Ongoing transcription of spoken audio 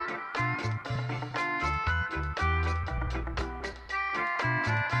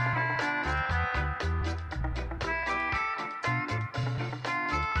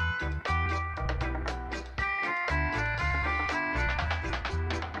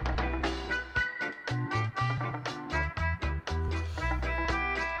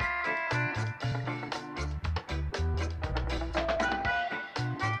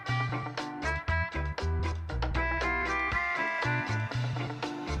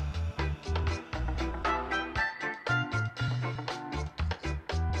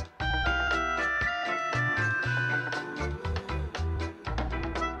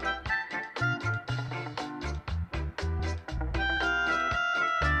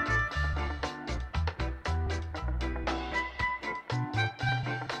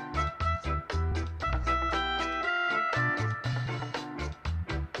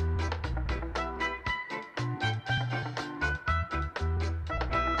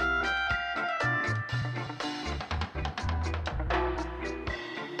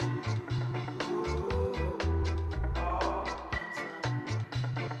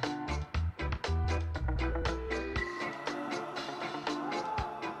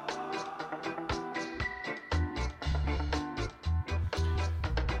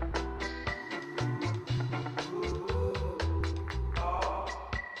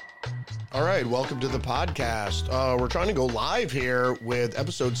All right, welcome to the podcast. We're trying to go live here with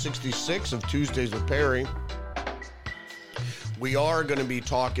episode 66 of Tuesdays with Perry. We are going to be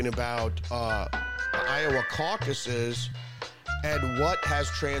talking about the Iowa caucuses and what has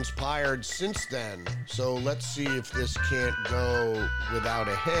transpired since then. So let's see if this can't go without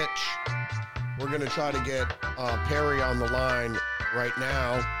a hitch. We're going to try to get Perry on the line right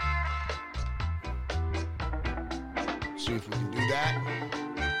now. See if we can do that.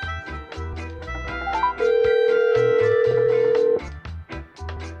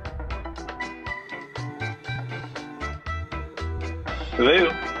 Hello.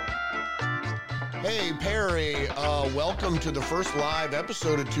 Hey, Perry, welcome to the first live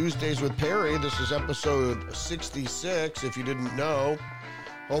episode of Tuesdays with Perry. This is episode 66, if you didn't know.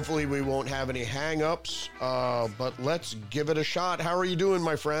 Hopefully we won't have any hang-ups, but let's give it a shot. How are you doing,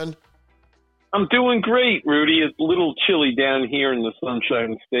 my friend? I'm doing great, Rudy. It's a little chilly down here in the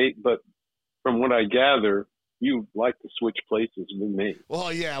Sunshine State, but from what I gather, you like to switch places with me.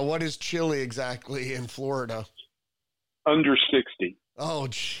 Well, yeah, what is chilly exactly in Florida? Under 60. Oh,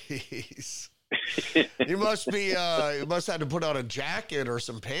 jeez. You must have to put on a jacket or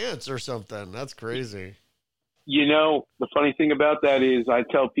some pants or something. That's crazy. You know, the funny thing about that is I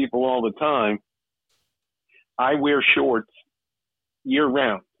tell people all the time, I wear shorts year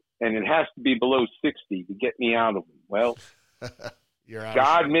round, and it has to be below 60 to get me out of them. Well,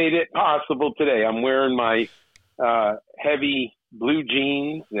 God made it possible today. I'm wearing my heavy blue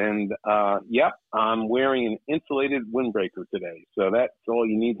jeans, and yep, I'm wearing an insulated windbreaker today. So that's all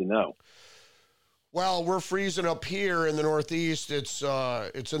you need to know. Well, we're freezing up here in the Northeast. It's in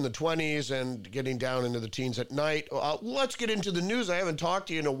the 20s and getting down into the teens at night. Let's get into the news. I haven't talked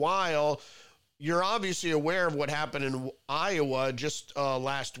to you in a while. You're obviously aware of what happened in Iowa just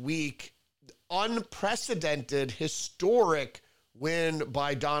last week. Unprecedented, historic win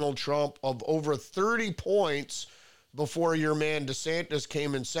by Donald Trump of over 30 points before your man DeSantis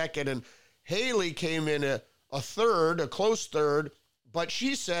came in second, and Haley came in a close third, but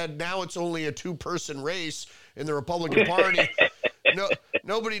she said now it's only a two-person race in the Republican Party.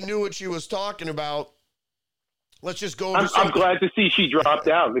 Nobody knew what she was talking about. Let's just go over I'm glad to see she dropped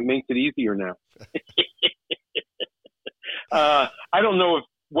out. It makes it easier now. I don't know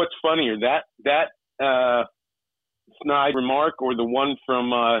what's funnier, that snide remark or the one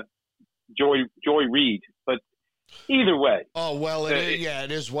from Joy Reid, but either way. Oh, well,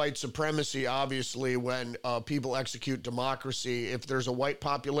 it is white supremacy, obviously, when people execute democracy. If there's a white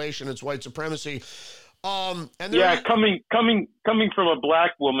population, it's white supremacy. Coming from a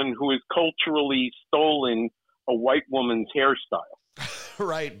black woman who has culturally stolen a white woman's hairstyle.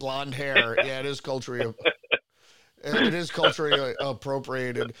 Right, blonde hair. Yeah, it is culturally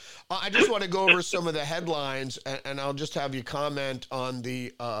appropriated. I just want to go over some of the headlines, and I'll just have you comment on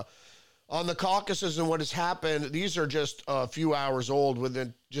the caucuses and what has happened. These are just a few hours old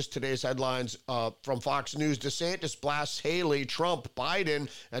within just today's headlines from Fox News. DeSantis blasts Haley, Trump, Biden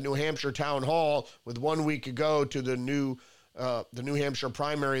at New Hampshire town hall with 1 week ago to the New Hampshire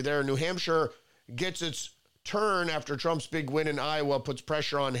primary there. New Hampshire gets its turn after Trump's big win in Iowa puts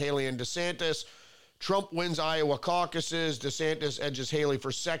pressure on Haley and DeSantis. Trump wins Iowa caucuses. DeSantis edges Haley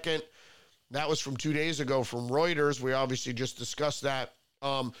for second. That was from 2 days ago from Reuters. We obviously just discussed that.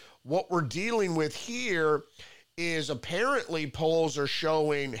 What we're dealing with here is apparently polls are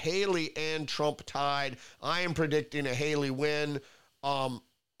showing Haley and Trump tied. I am predicting a Haley win.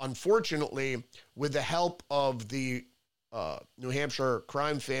 Unfortunately, with the help of the New Hampshire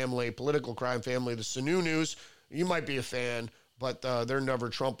political crime family, the Sununu's, you might be a fan, but they're never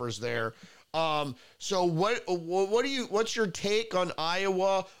Trumpers there. So what's your take on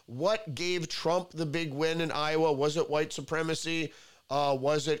Iowa? What gave Trump the big win in Iowa? Was it white supremacy?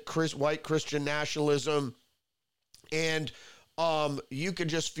 Was it white Christian nationalism? And you can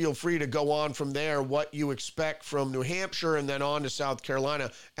just feel free to go on from there, what you expect from New Hampshire and then on to South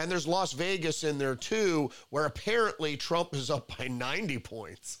Carolina. And there's Las Vegas in there too, where apparently Trump is up by 90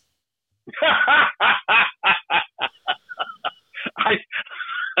 points.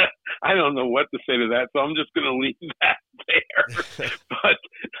 I don't know what to say to that, so I'm just going to leave that there. But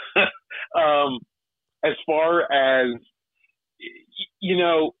as far as, you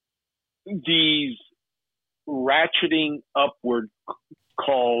know, these ratcheting upward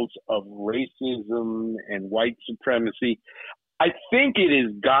calls of racism and white supremacy, I think it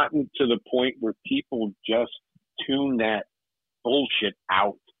has gotten to the point where people just tune that bullshit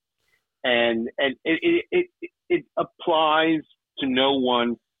out. And it applies to no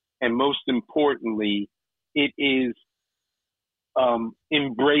one. And most importantly, it is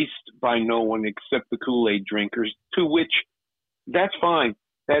embraced by no one except the Kool-Aid drinkers, to which that's fine.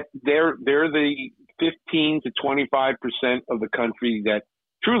 that they're the 15 to 25% of the country that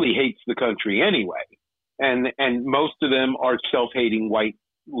truly hates the country anyway, and most of them are self-hating white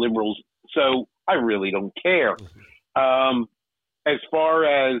liberals. So I really don't care. As far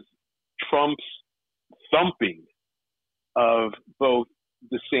as Trump's thumping of both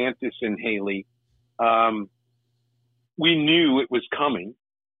DeSantis and Haley, we knew it was coming.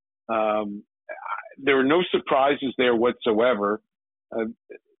 There were no surprises there whatsoever.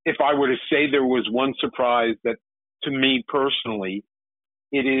 If I were to say there was one surprise that, to me personally,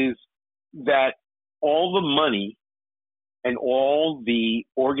 it is that all the money and all the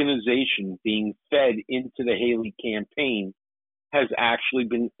organization being fed into the Haley campaign has actually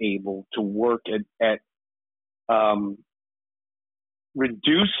been able to work at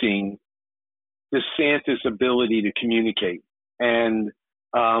reducing DeSantis' ability to communicate. And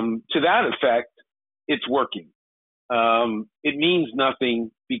to that effect, it's working. It means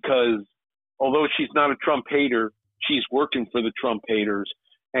nothing because although she's not a Trump hater, she's working for the Trump haters,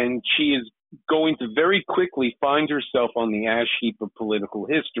 and she is going to very quickly find herself on the ash heap of political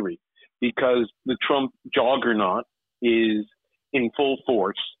history because the Trump juggernaut is in full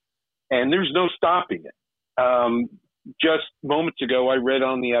force, and there's no stopping it. Just moments ago, I read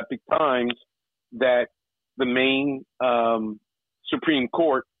on the Epic Times that the Maine Supreme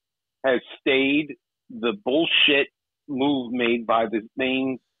Court has stayed the bullshit move made by the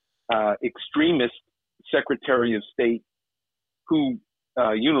Maine extremist Secretary of State who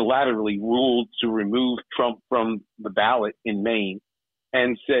unilaterally ruled to remove Trump from the ballot in Maine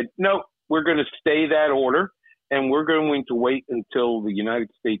and said, no, we're going to stay that order and we're going to wait until the United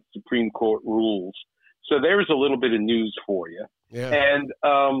States Supreme Court rules. So there's a little bit of news for you. Yeah. And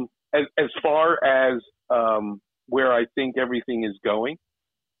as far as where I think everything is going,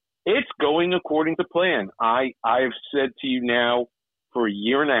 it's going according to plan. I've said to you now for a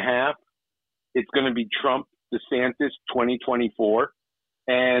year and a half, it's going to be Trump, DeSantis 2024.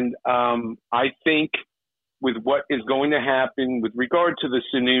 And I think with what is going to happen with regard to the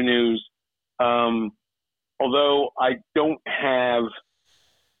Sununu's, although I don't have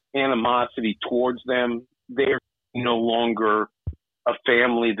animosity towards them, they're no longer a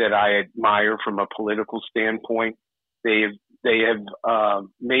family that I admire from a political standpoint. They have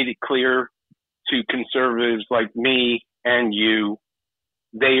made it clear to conservatives like me and you,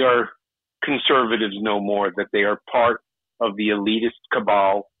 they are conservatives no more, that they are part of the elitist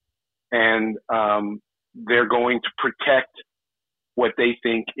cabal, and they're going to protect what they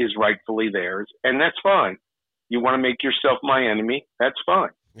think is rightfully theirs, and that's fine. You want to make yourself my enemy, that's fine.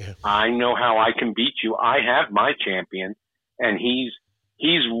 Yeah. I know how I can beat you. I have my champion, and he's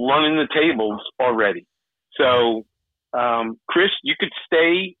running the tables already. So, Chris, you could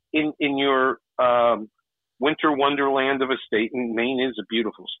stay in your winter wonderland of a state, and Maine is a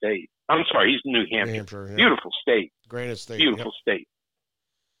beautiful state. I'm sorry, he's New Hampshire. Yeah. Beautiful state. Great state. Beautiful state.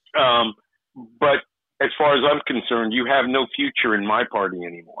 But as far as I'm concerned, you have no future in my party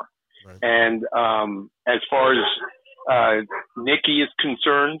anymore. Right. And as far as Nikki is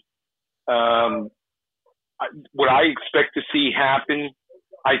concerned, what I expect to see happen,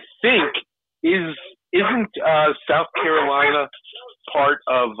 I think, isn't South Carolina part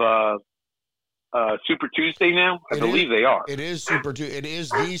of Super Tuesday now? I believe they are. It is Super Tuesday. It is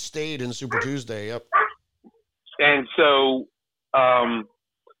the state in Super Tuesday. Yep. And so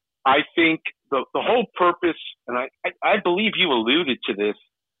I think the whole purpose, and I believe you alluded to this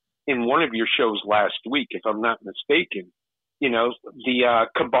in one of your shows last week, if I'm not mistaken. You know, the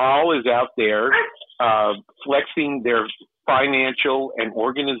cabal is out there flexing their financial and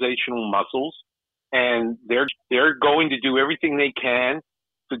organizational muscles, and they're going to do everything they can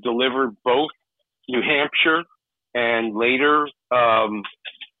to deliver both New Hampshire and later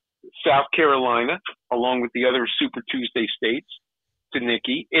South Carolina, along with the other Super Tuesday states, to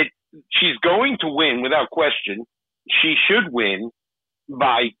Nikki. She's going to win without question. She should win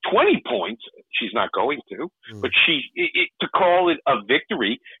by 20 points. She's not going to, but to call it a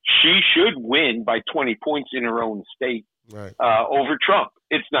victory, she should win by 20 points in her own state, right, over Trump.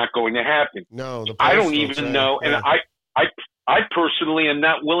 It's not going to happen. No, I don't even know, and I personally am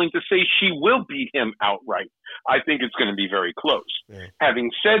not willing to say she will beat him outright. I think it's going to be very close. Yeah.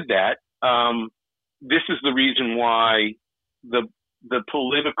 Having said that, this is the reason why the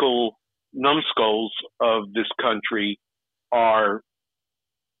political numbskulls of this country are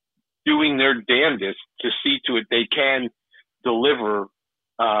doing their damnedest to see to it they can deliver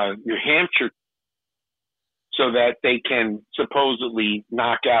New Hampshire so that they can supposedly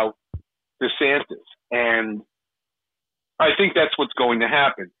knock out DeSantis. And I think that's what's going to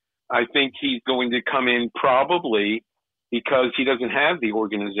happen. I think he's going to come in probably because he doesn't have the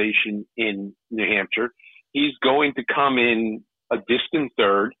organization in New Hampshire. He's going to come in a distant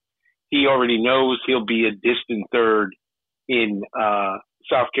third. He already knows he'll be a distant third in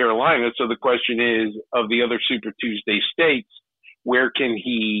South Carolina. So the question is, of the other Super Tuesday states, where can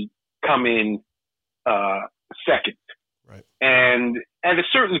he come in second? Right. And at a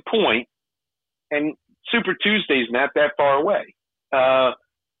certain point, and Super Tuesday's not that far away,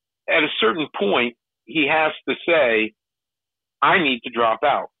 at a certain point, he has to say, I need to drop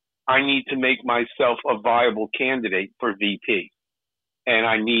out. I need to make myself a viable candidate for VP. And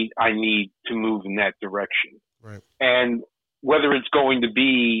I need to move in that direction. Right. And whether it's going to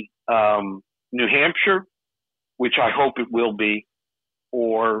be New Hampshire, which I hope it will be,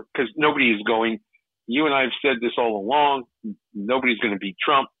 or because nobody is going, you and I have said this all along, nobody's going to beat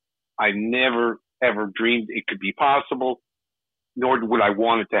Trump. I never, ever dreamed it could be possible, nor would I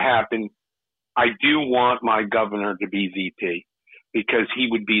want it to happen. I do want my governor to be VP because he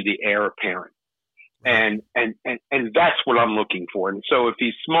would be the heir apparent. Right. And that's what I'm looking for. And so if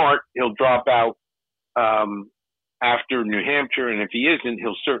he's smart, he'll drop out after New Hampshire. And if he isn't,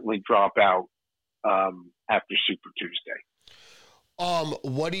 he'll certainly drop out after Super Tuesday.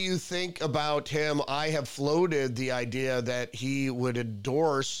 What do you think about him? I have floated the idea that he would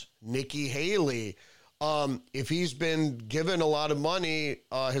endorse Nikki Haley. If he's been given a lot of money,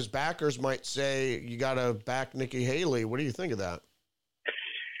 his backers might say, you got to back Nikki Haley. What do you think of that?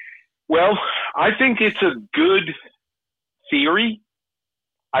 Well, I think it's a good theory.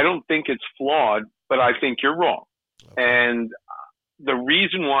 I don't think it's flawed, but I think you're wrong. Okay. And the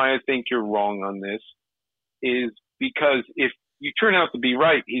reason why I think you're wrong on this is because if you turn out to be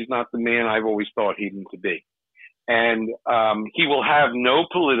right, he's not the man I've always thought him to be. And he will have no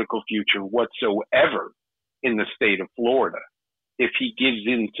political future whatsoever in the state of Florida if he gives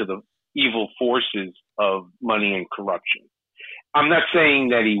in to the evil forces of money and corruption. I'm not saying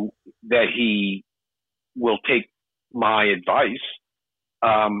that he will take my advice,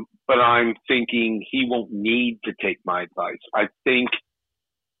 but I'm thinking he won't need to take my advice. I think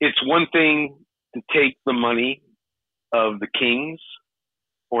it's one thing to take the money of the kings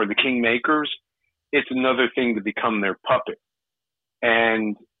or the kingmakers. It's another thing to become their puppet.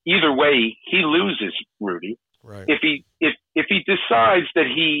 And either way, he loses, Rudy. Right. If he decides that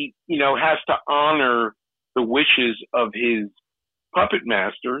he, has to honor the wishes of his puppet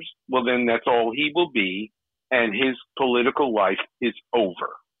masters, well, then that's all he will be, and his political life is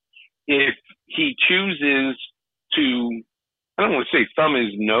over. If he chooses to, I don't want to say thumb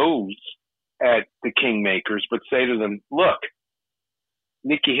his nose at the kingmakers, but say to them, look,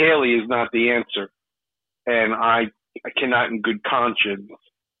 Nikki Haley is not the answer, and I cannot in good conscience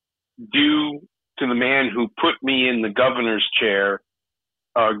do to the man who put me in the governor's chair,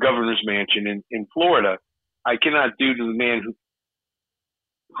 governor's mansion in Florida, I cannot do to the man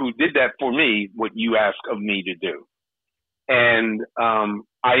who did that for me what you ask of me to do. And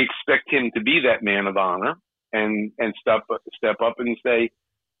I expect him to be that man of honor and step up and say,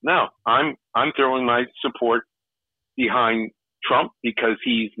 no, I'm throwing my support behind Trump because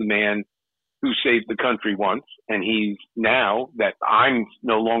he's the man who saved the country once, and he's now that I'm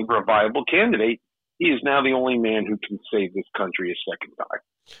no longer a viable candidate, he is now the only man who can save this country a second time.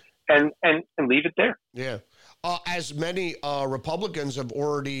 And leave it there. Yeah. As many Republicans have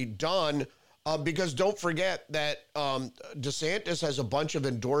already done, because don't forget that DeSantis has a bunch of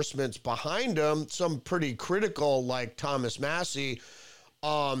endorsements behind him, some pretty critical, like Thomas Massey,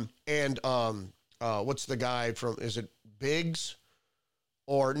 and what's the guy from, is it Biggs?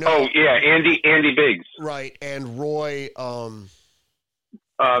 Or no? Oh, yeah, Andy Biggs. Right, and Roy...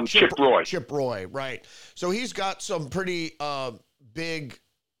 Chip Roy. Chip Roy, right. So he's got some pretty big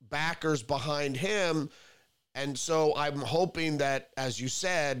backers behind him. And so I'm hoping that, as you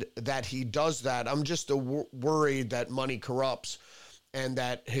said, that he does that. I'm just worried that money corrupts and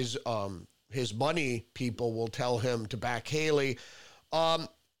that his money people will tell him to back Haley.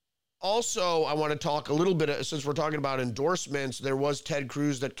 Also, I want to talk a little bit, since we're talking about endorsements, there was Ted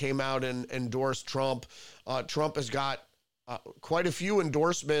Cruz that came out and endorsed Trump. Trump has got quite a few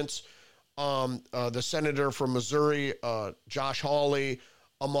endorsements. The senator from Missouri, Josh Hawley,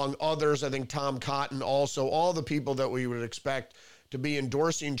 among others. I think Tom Cotton also. All the people that we would expect to be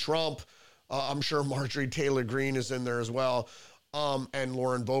endorsing Trump. I'm sure Marjorie Taylor Greene is in there as well, and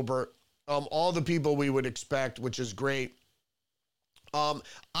Lauren Boebert. All the people we would expect, which is great.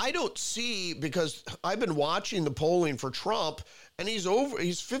 I don't see, because I've been watching the polling for Trump, and he's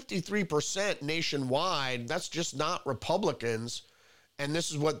 53% nationwide. That's just not Republicans. And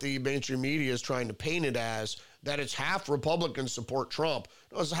this is what the mainstream media is trying to paint it as, that it's half Republicans support Trump.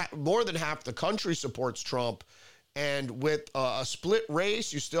 No, it's more than half the country supports Trump. And with a split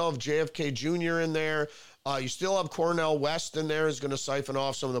race, you still have JFK Jr. in there. You still have Cornel West in there, who's going to siphon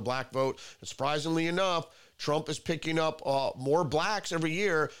off some of the black vote. And surprisingly enough, Trump is picking up more blacks every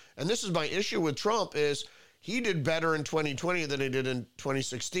year. And this is my issue with Trump is he did better in 2020 than he did in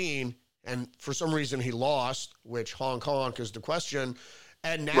 2016. And for some reason he lost, which honk honk is the question.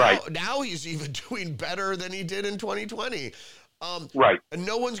 And now he's even doing better than he did in 2020. And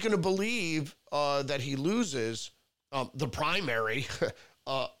no one's going to believe that he loses the primary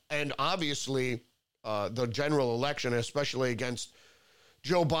and obviously the general election, especially against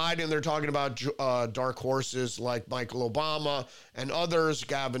Joe Biden. They're talking about dark horses like Michael Obama and others,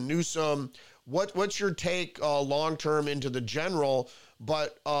 Gavin Newsom. What's your take long-term into the general?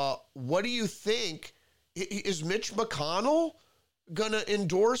 But what do you think? Is Mitch McConnell going to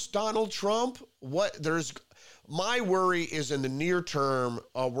endorse Donald Trump? My worry is in the near term,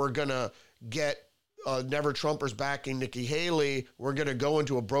 we're going to get Never Trumpers backing Nikki Haley. We're going to go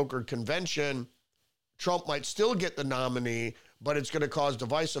into a brokered convention. Trump might still get the nominee, but it's going to cause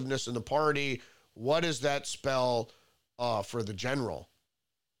divisiveness in the party. What does that spell for the general?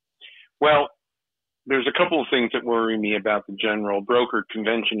 Well, there's a couple of things that worry me about the general. Brokered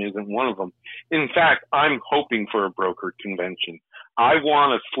convention isn't one of them. In fact, I'm hoping for a brokered convention. I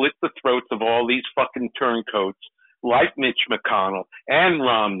want to slit the throats of all these fucking turncoats like Mitch McConnell and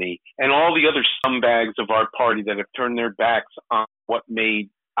Romney and all the other scumbags of our party that have turned their backs on what made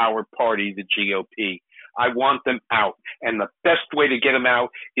our party the GOP. I want them out. And the best way to get them out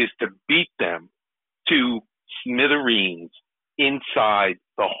is to beat them to smithereens inside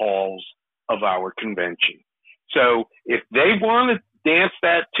the halls of our convention. So if they want to dance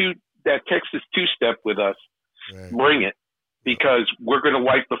that Texas two-step with us, bring it, because we're going to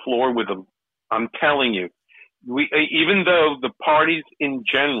wipe the floor with them. I'm telling you, even though the parties in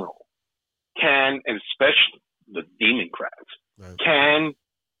general can, and especially the Democrats, can,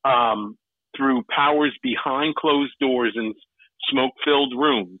 through powers behind closed doors and smoke-filled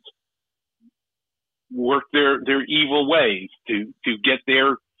rooms, work their evil ways to get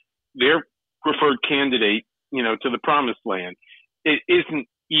their preferred candidate, to the promised land. It isn't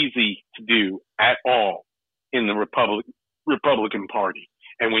easy to do at all in the Republican Party.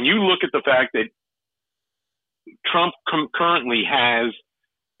 And when you look at the fact that Trump currently has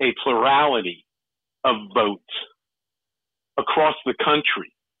a plurality of votes across the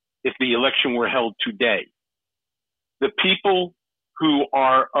country, if the election were held today, the people who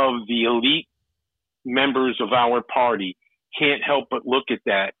are of the elite members of our party can't help but look at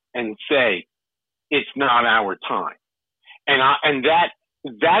that and say, it's not our time. And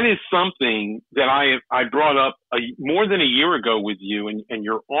that is something that I brought up more than a year ago with you and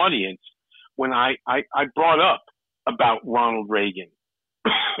your audience when I brought up about Ronald Reagan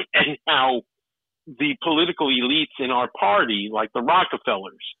and how the political elites in our party, like the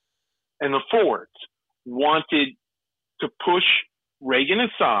Rockefellers and the Fords, wanted to push Reagan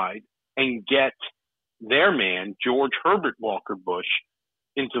aside and get their man, George Herbert Walker Bush,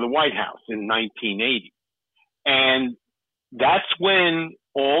 into the White House in 1980. And that's when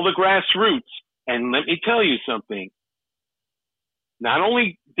all the grassroots, and let me tell you something, not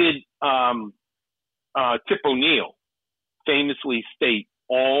only did Tip O'Neill famously state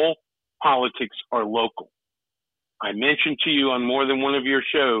all politics are local. I mentioned to you on more than one of your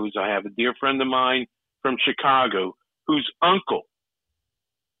shows, I have a dear friend of mine from Chicago whose uncle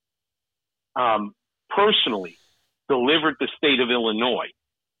personally delivered the state of Illinois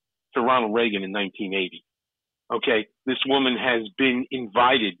to Ronald Reagan in 1980. Okay, this woman has been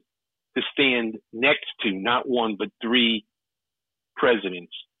invited to stand next to not one, but three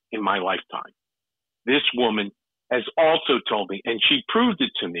presidents in my lifetime. This woman has also told me, and she proved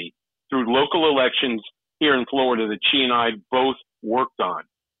it to me through local elections here in Florida that she and I both worked on,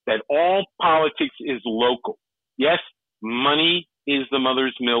 that all politics is local. Yes, money is the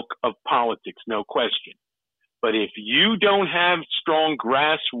mother's milk of politics, no question. But if you don't have strong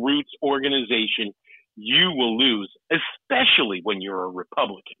grassroots organization, you will lose, especially when you're a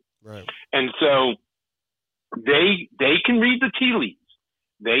Republican. Right. And so they can read the tea leaves.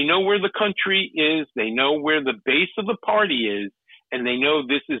 They know where the country is. They know where the base of the party is. And they know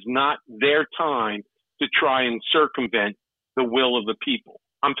this is not their time to try and circumvent the will of the people.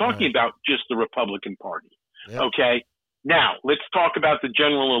 I'm talking about just the Republican Party. Yep. Okay. Now let's talk about the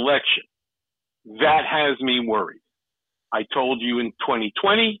general election. That has me worried. I told you in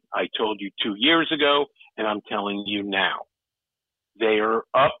 2020, I told you 2 years ago, and I'm telling you now. They are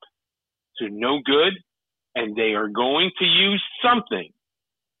up to no good, and they are going to use something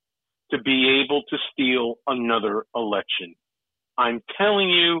to be able to steal another election. I'm telling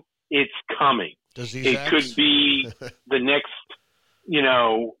you, it's coming. Disease It X? could be the next,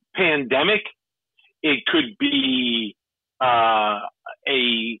 pandemic. It could be EMP.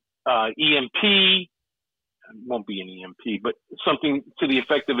 It won't be an EMP, but something to the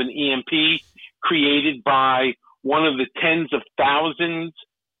effect of an EMP created by one of the tens of thousands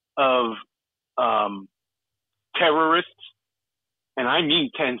of terrorists. And I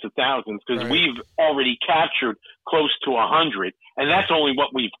mean tens of thousands, because we've already captured close to 100, and that's only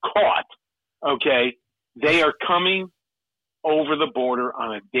what we've caught. Okay, they are coming over the border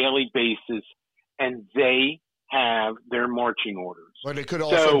on a daily basis, and they have their marching orders. But it could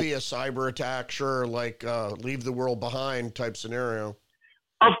also be a cyber attack, sure, like leave the world behind type scenario.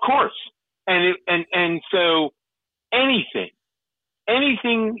 Of course, and so anything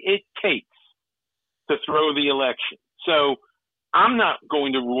it takes to throw the election. So I'm not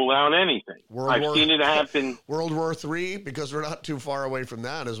going to rule out anything. I've seen it happen. World War III, because we're not too far away from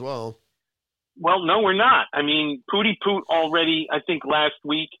that as well. Well, no, we're not. I mean, Pooty Poot already, I think last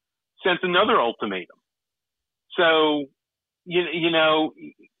week, sent another ultimatum. So,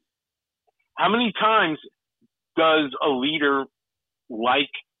 how many times does a leader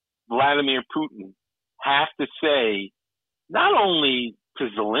like Vladimir Putin have to say, not only to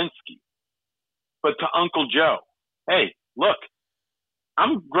Zelensky, but to Uncle Joe, hey, look,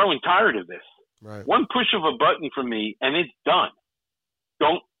 I'm growing tired of this. Right. One One push of a button from me and it's done.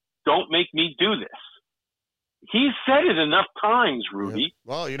 Don't make me do this. He's said it enough times, Rudy. Yeah.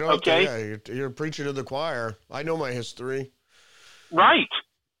 Well, you don't have to, you're preaching to the choir. I know my history. Right.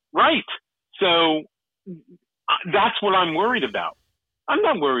 So that's what I'm worried about. I'm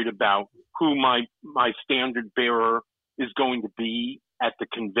not worried about who my standard bearer is going to be at the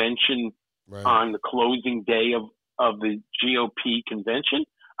convention on the closing day of the GOP convention.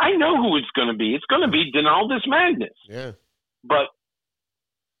 I know who it's going to be. It's going to be Donaldus Magnus. Yeah. But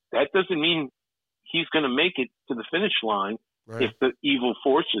that doesn't mean he's going to make it to the finish line if the evil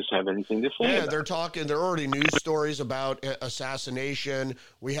forces have anything to say. Yeah, they're talking. There are already news stories about assassination.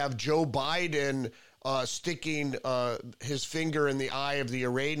 We have Joe Biden sticking his finger in the eye of the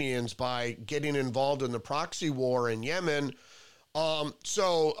Iranians by getting involved in the proxy war in Yemen.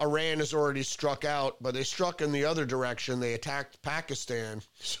 So Iran has already struck out, but they struck in the other direction. They attacked Pakistan.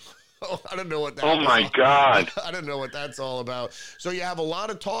 I don't know what that. Oh my God! I don't know what that's all about. So you have a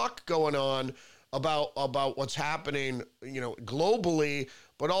lot of talk going on about what's happening, globally,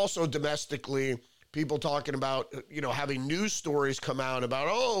 but also domestically. People talking about, having news stories come out about,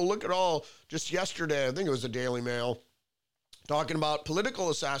 oh, look at all. Just yesterday, I think it was the Daily Mail, talking about political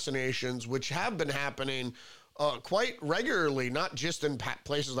assassinations, which have been happening quite regularly, not just in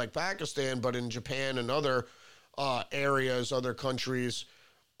places like Pakistan, but in Japan and other areas, other countries.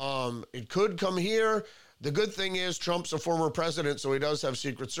 It could come here. The good thing is Trump's a former president, so he does have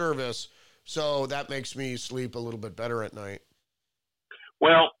Secret Service. So that makes me sleep a little bit better at night.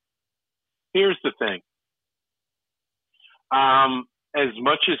 Well, here's the thing. As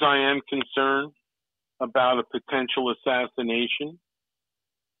much as I am concerned about a potential assassination,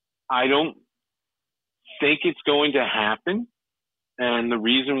 I don't think it's going to happen. And the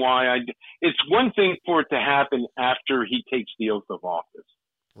reason why it's one thing for it to happen after he takes the oath of office.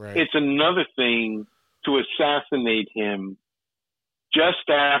 Right. It's another thing to assassinate him just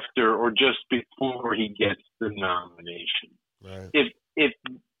after or just before he gets the nomination. Right. If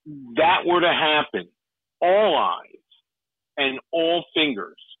that were to happen, all eyes and all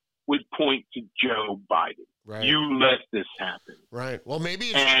fingers would point to Joe Biden. Right. You let this happen. Right. Well,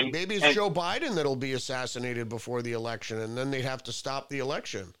 maybe it's Joe Biden that'll be assassinated before the election, and then they'd have to stop the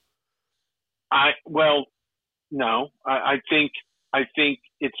election. No. I think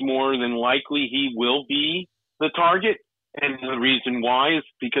it's more than likely he will be the target. And the reason why is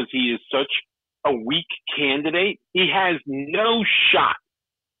because he is such a weak candidate. He has no shot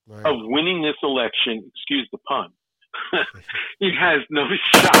of winning this election. Excuse the pun. He has no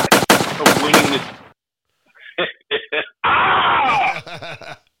shot of winning this.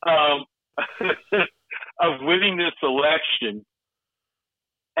 Of winning this election.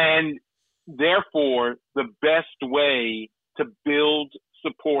 And therefore, the best way to build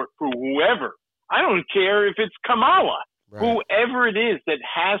support for whoever, I don't care if it's Kamala, whoever it is that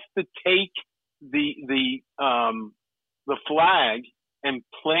has to take the flag and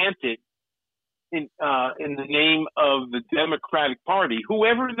plant it in the name of the Democratic Party,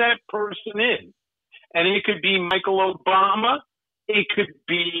 whoever that person is. And it could be Michael Obama, it could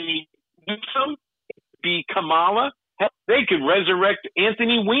be Newsom, it could be Kamala. Heck, they could resurrect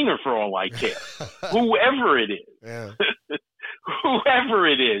Anthony Weiner for all I care. Whoever it is. Yeah. Whoever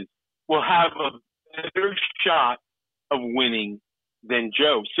it is will have a better shot of winning than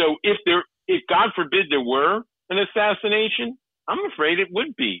Joe. So if if God forbid there were an assassination, I'm afraid it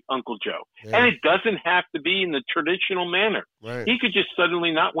would be Uncle Joe. Yeah. And it doesn't have to be in the traditional manner. Right. He could just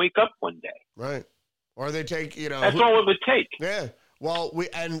suddenly not wake up one day. Right. Or they take, That's all it would take. Yeah. Well,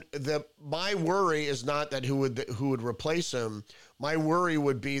 my worry is not that who would replace him. My worry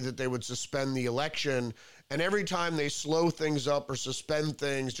would be that they would suspend the election, and every time they slow things up or suspend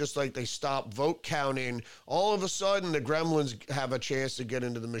things, just like they stop vote counting, all of a sudden the gremlins have a chance to get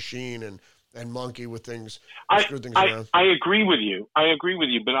into the machine and monkey with things, screw things around. I agree with you.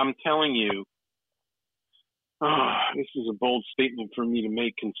 But I'm telling you, this is a bold statement for me to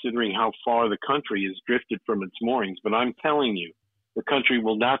make, considering how far the country has drifted from its moorings. But I'm telling you, the country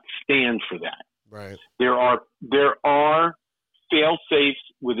will not stand for that. Right. There are fail-safes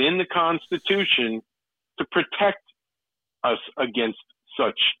within the Constitution to protect us against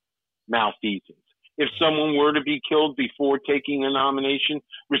such malfeasance. If someone were to be killed before taking a nomination,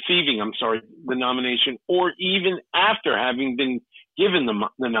 the nomination, or even after having been given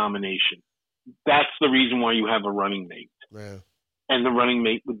the nomination, that's the reason why you have a running mate. Yeah. And the running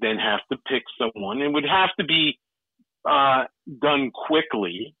mate would then have to pick someone. It would have to be done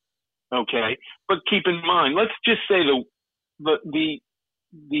quickly, okay? But keep in mind, let's just say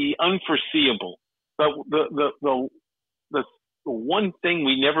the unforeseeable, the one thing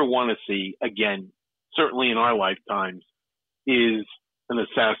we never want to see again, certainly in our lifetimes, is an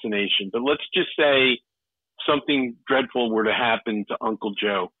assassination. But let's just say something dreadful were to happen to Uncle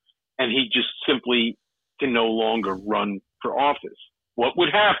Joe, and he just simply can no longer run for office. What would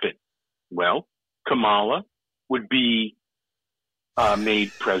happen? Well, Kamala would be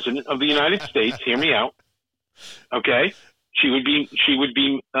made president of the United States. Hear me out, okay? She would be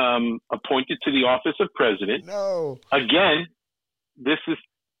appointed to the office of president. No. Again, this is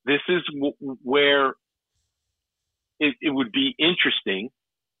where it would be interesting,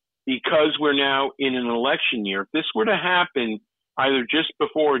 because we're now in an election year. If this were to happen either just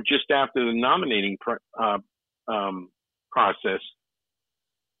before or just after the nominating process,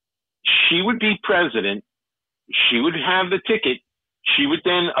 she would be president. She would have the ticket. She would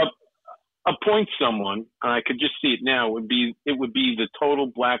then appoint someone, and I could just see it now. It would be the total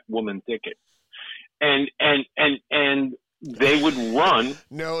black woman ticket, and they would run.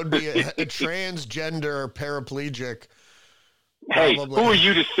 No, it'd be a transgender paraplegic. Hey, probably. Who are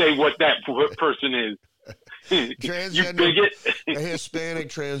you to say what that person is? Transgender, you bigot. A Hispanic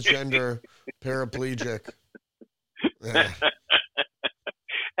transgender paraplegic. Yeah.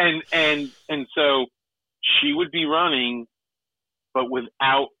 And so she would be running, but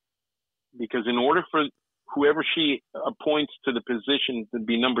because in order for whoever she appoints to the position to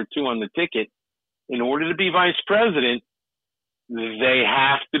be number 2 on the ticket, in order to be vice president, they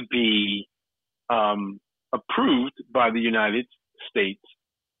have to be approved by the United States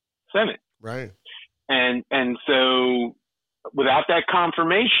Senate. Right. And so without that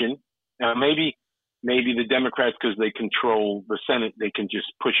confirmation, maybe the Democrats, because they control the Senate, they can just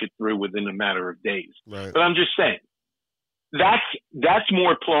push it through within a matter of days. Right. But I'm just saying, that's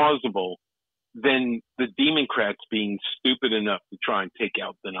more plausible than the Democrats being stupid enough to try and take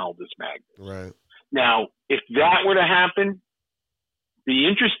out Donaldus Magnus. Right. Now, if that were to happen, be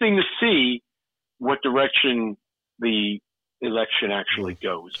interesting to see what direction the election actually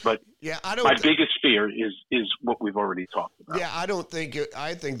goes. But yeah, my biggest fear is what we've already talked about. Yeah,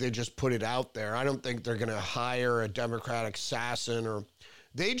 I think they just put it out there. I don't think they're going to hire a Democratic assassin, or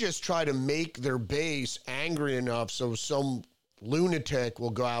they just try to make their base angry enough so some lunatic will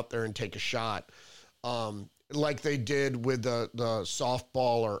go out there and take a shot, like they did with the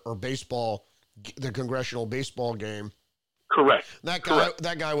softball or baseball, the congressional baseball game. Correct.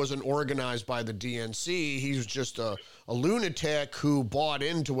 That guy wasn't organized by the DNC. He was just a lunatic who bought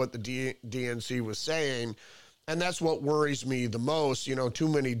into what the DNC was saying. And that's what worries me the most. You know, too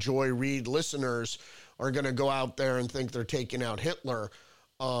many Joy Reid listeners are going to go out there and think they're taking out Hitler.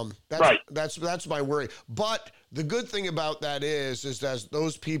 That's my worry. But the good thing about that is that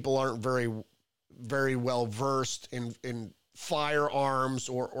those people aren't very, very well versed in firearms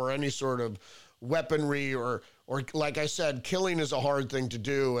or any sort of weaponry or like I said, killing is a hard thing to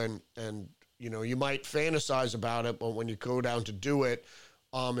do, and you know, you might fantasize about it, but when you go down to do it,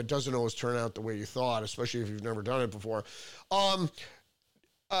 it doesn't always turn out the way you thought, especially if you've never done it before. You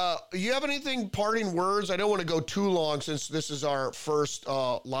have anything, parting words? I don't want to go too long since this is our first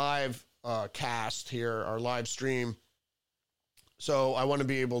live cast here, our live stream. So I want to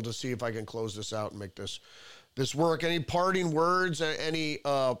be able to see if I can close this out and make this work. Any parting words? Any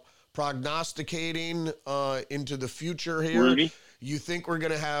prognosticating into the future here? Rudy? You think we're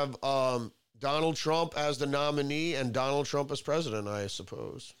going to have Donald Trump as the nominee and Donald Trump as president, I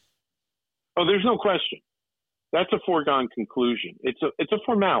suppose? Oh, there's no question. That's a foregone conclusion. It's a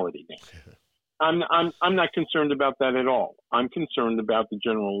formality now. I'm not concerned about that at all. I'm concerned about the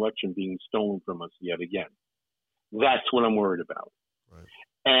general election being stolen from us yet again. That's what I'm worried about. Right.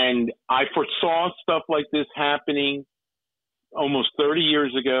 And I foresaw stuff like this happening almost 30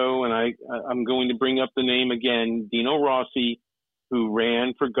 years ago, and I'm going to bring up the name again, Dino Rossi, who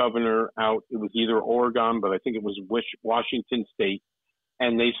ran for governor out, it was either Oregon, but I think it was Washington State,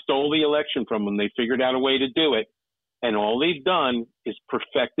 and they stole the election from him. They figured out a way to do it, and all they've done is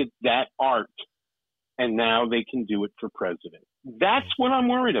perfected that art, and now they can do it for president. That's what I'm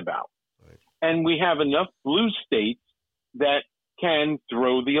worried about. Right. And we have enough blue states that can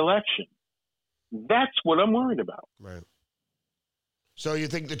throw the election. That's what I'm worried about. Right. So you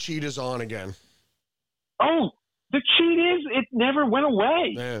think the cheat is on again? Oh, the cheat is, it never went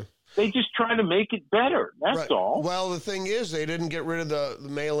away. Yeah. They just try to make it better. That's right. all. Well, the thing is, they didn't get rid of the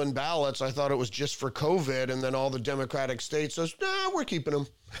mail-in ballots. I thought it was just for COVID, and then all the Democratic states says, "No, we're keeping them."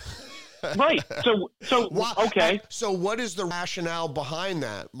 Right. So okay. So what is the rationale behind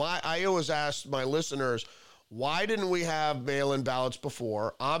that? I always ask my listeners, why didn't we have mail-in ballots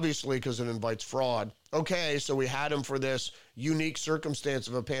before? Obviously, because it invites fraud. Okay, so we had them for this unique circumstance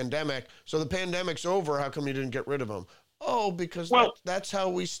of a pandemic. So the pandemic's over. How come you didn't get rid of them? Oh, because that's how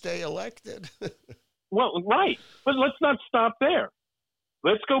we stay elected. Well, right. But let's not stop there.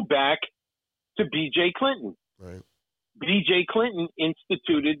 Let's go back to B.J. Clinton. Right. B.J. Clinton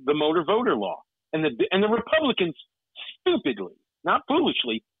instituted the motor voter law. And the Republicans stupidly, not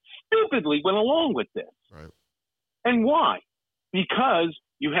foolishly, stupidly went along with this. Right. And why? Because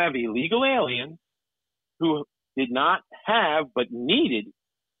you have illegal aliens who did not have but needed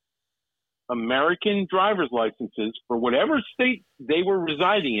American driver's licenses for whatever state they were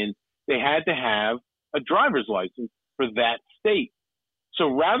residing in. They had to have a driver's license for that state. So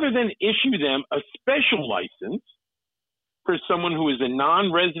rather than issue them a special license for someone who is a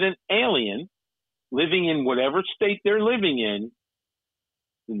non-resident alien living in whatever state they're living in,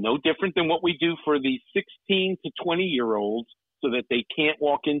 no different than what we do for the 16 to 20-year-olds so that they can't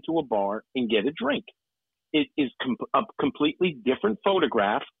walk into a bar and get a drink. It is a completely different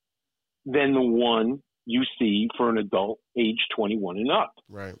photograph than the one you see for an adult age 21 and up.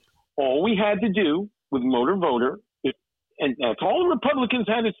 Right. All we had to do with motor voter, and that's all the Republicans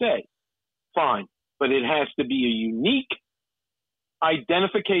had to say, fine, but it has to be a unique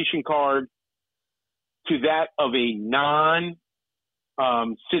identification card to that of a non-citizen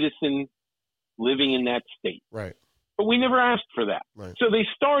living in that state. Right. But we never asked for that. Right. So they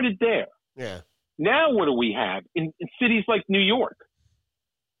started there. Yeah. Now what do we have? In cities like New York,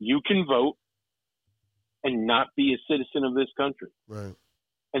 you can vote and not be a citizen of this country. Right.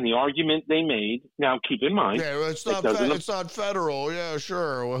 And the argument they made, now keep in mind. Yeah, it's not federal. Yeah,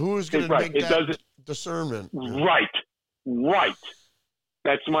 sure. Well, who's going to make that discernment? Right.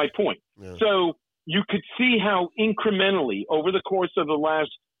 That's my point. Yeah. So you could see how incrementally over the course of the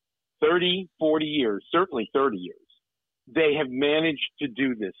last 30, 40 years, certainly 30 years, they have managed to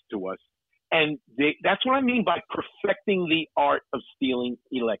do this to us. And that's what I mean by perfecting the art of stealing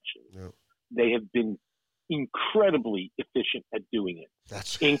elections. Yeah. They have been incredibly efficient at doing it.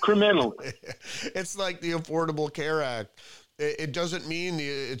 That's incrementally. It's like the Affordable Care Act. It doesn't mean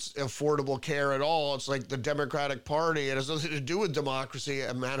it's affordable care at all. It's like the Democratic Party. It has nothing to do with democracy.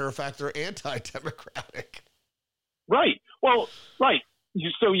 As a matter of fact, they're anti-democratic. Right. Well, right.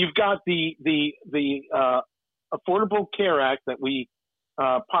 So you've got the Affordable Care Act that we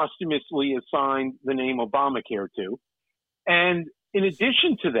posthumously assigned the name Obamacare to, and in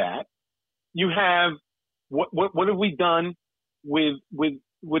addition to that, you have what have we done with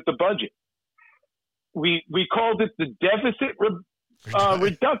the budget? We called it the deficit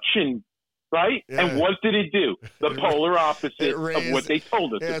reduction, right? Yeah. And what did it do? The polar opposite of what they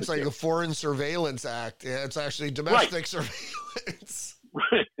told us. Yeah, it's like a Foreign Surveillance Act. Yeah, it's actually domestic surveillance.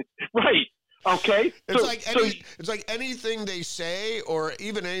 Right. Okay. It's like anything they say, or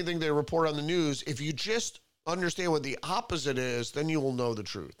even anything they report on the news. If you just understand what the opposite is, then you will know the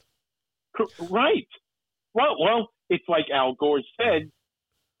truth. Right. Well, it's like Al Gore said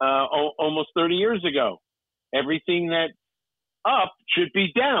almost 30 years ago. Everything that's up should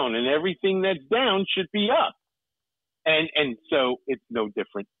be down, and everything that's down should be up. And so it's no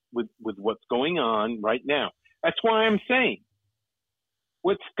different with what's going on right now. That's why I'm saying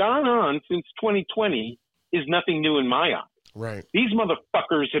what's gone on since 2020 is nothing new in my eyes. Right. These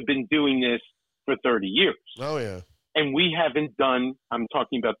motherfuckers have been doing this for 30 years. Oh, yeah. And we haven't done, I'm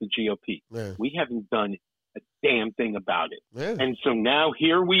talking about the GOP. Yeah. We haven't done a damn thing about it. Yeah. And so now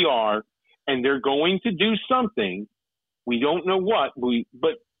here we are, and they're going to do something. We don't know what,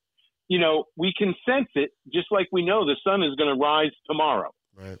 but we can sense it, just like we know the sun is going to rise tomorrow.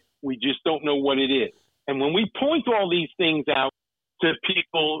 Right. We just don't know what it is. And when we point all these things out to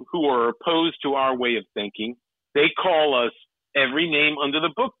people who are opposed to our way of thinking, they call us every name under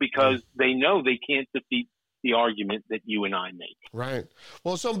the book because they know they can't defeat the argument that you and I make. Right.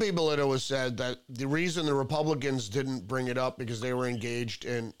 Well, some people had always said that the reason the Republicans didn't bring it up because they were engaged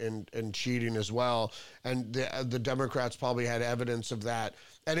in cheating as well. And the Democrats probably had evidence of that.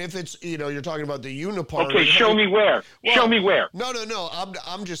 And if it's, you're talking about the uniparty. Okay, show me where. Well, show me where. No.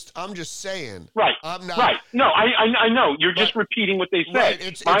 I'm just saying. Right. I'm not. Right. No, I know. You're just repeating what they said.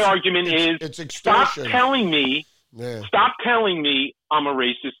 Right, My argument is it's extortion. Stop telling me I'm a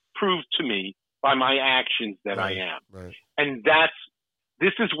racist. Prove to me by my actions that I am. Right. And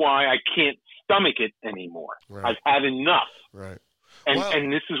this is why I can't stomach it anymore. Right. I've had enough. Right.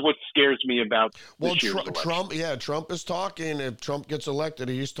 And this is what scares me about this year's election. Trump is talking. If Trump gets elected,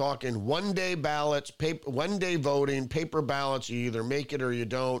 he's talking one-day ballots, one-day voting, paper ballots. You either make it or you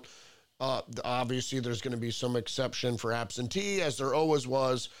don't. Obviously, there's going to be some exception for absentee, as there always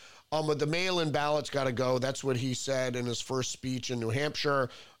was. But the mail-in ballots got to go. That's what he said in his first speech in New Hampshire.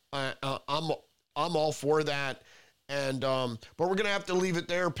 I'm all for that. And but we're going to have to leave it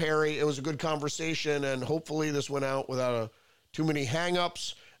there, Perry. It was a good conversation, and hopefully this went out without too many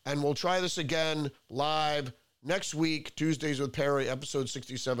hang-ups. And we'll try this again live next week, Tuesdays with Perry, episode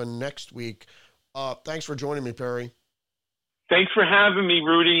 67 next week. Thanks for joining me, Perry. Thanks for having me,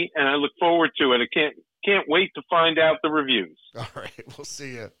 Rudy, and I look forward to it. I can't wait to find out the reviews. All right, we'll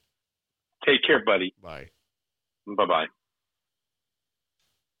see you. Take care, buddy. Bye. Bye-bye.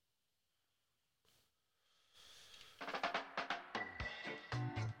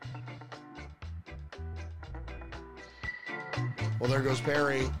 Well, there goes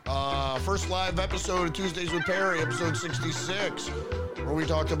Perry. First live episode of Tuesdays with Perry, episode 66, where we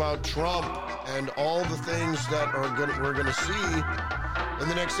talked about Trump and all the things that we're going to see in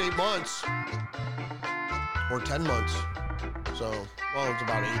the next 8 months or 10 months. So, well, it's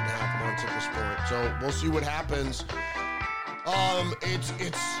about 8.5 months at this point. So we'll see what happens.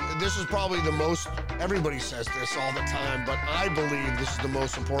 This is probably the most, everybody says this all the time, but I believe this is the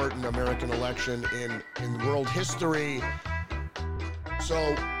most important American election in world history.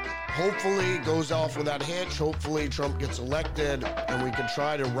 So hopefully it goes off without a hitch. Hopefully Trump gets elected and we can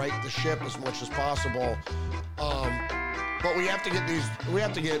try to right the ship as much as possible. But we have to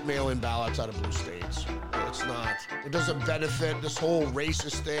get mail-in ballots out of blue states. It doesn't benefit this whole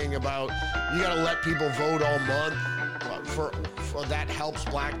racist thing about you got to let people vote all month for that helps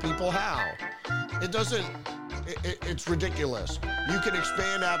black people. How? It doesn't, it's ridiculous. You can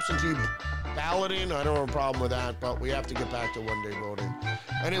expand absentee balloting. I don't have a problem with that, but we have to get back to one-day voting.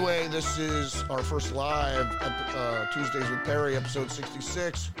 Anyway, this is our first live Tuesdays with Perry, episode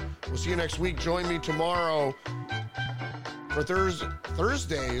 66. We'll see you next week. Join me tomorrow for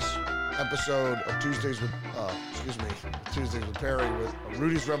Thursday's episode of Tuesdays with Perry with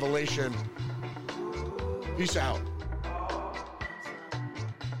Rudy's Revelation. Peace out.